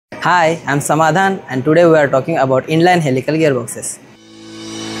Hi, I'm Samadhan and today we are talking about inline helical gearboxes.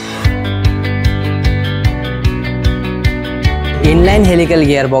 Inline helical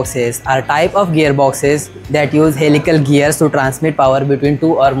gearboxes are type of gearboxes that use helical gears to transmit power between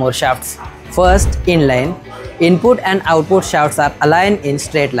two or more shafts. First, inline. Input and output shafts are aligned in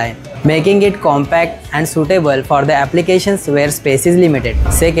straight line, making it compact and suitable for the applications where space is limited.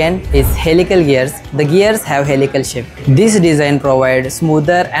 Second is helical gears. The gears have helical shape. This design provides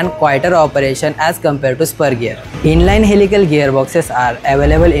smoother and quieter operation as compared to spur gear. Inline helical gearboxes are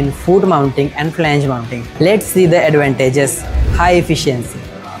available in foot mounting and flange mounting. Let's see the advantages. High efficiency.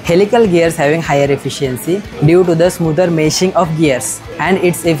 Helical gears having higher efficiency due to the smoother meshing of gears, and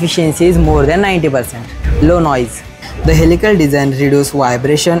its efficiency is more than 90%. Low noise. The helical design reduces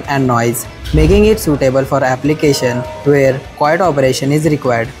vibration and noise, making it suitable for application where quiet operation is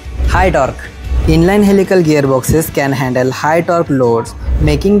required. High torque. Inline helical gearboxes can handle high torque loads,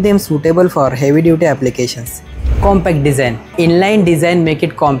 making them suitable for heavy duty applications. Compact design. Inline design make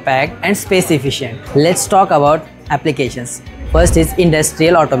it compact and space efficient. Let's talk about applications. First is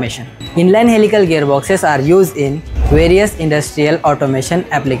industrial automation. Inline helical gearboxes are used in various industrial automation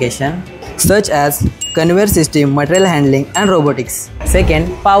applications such as conveyor system, material handling and robotics.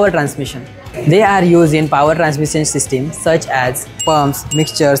 Second, power transmission. They are used in power transmission systems such as pumps,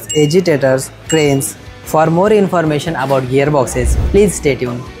 mixtures, agitators, cranes. For more information about gearboxes, please stay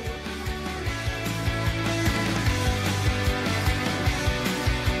tuned.